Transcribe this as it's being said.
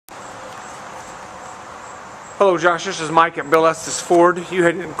Hello Josh, this is Mike at Bill Estes Ford. You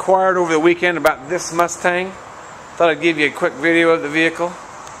had inquired over the weekend about this Mustang. Thought I'd give you a quick video of the vehicle.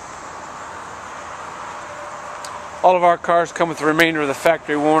 All of our cars come with the remainder of the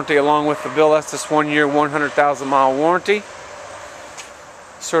factory warranty along with the Bill Estes 1-year 100,000 mile warranty.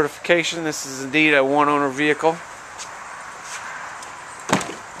 Certification, this is indeed a one-owner vehicle.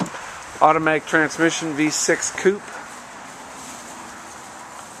 Automatic transmission, V6 coupe.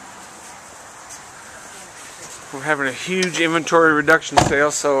 We're having a huge inventory reduction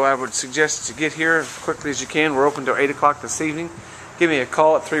sale, so I would suggest you get here as quickly as you can. We're open till 8 o'clock this evening. Give me a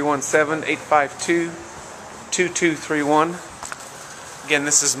call at 317-852-2231. Again,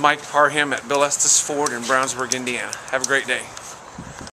 this is Mike Parham at Bill Estes Ford in Brownsburg, Indiana. Have a great day.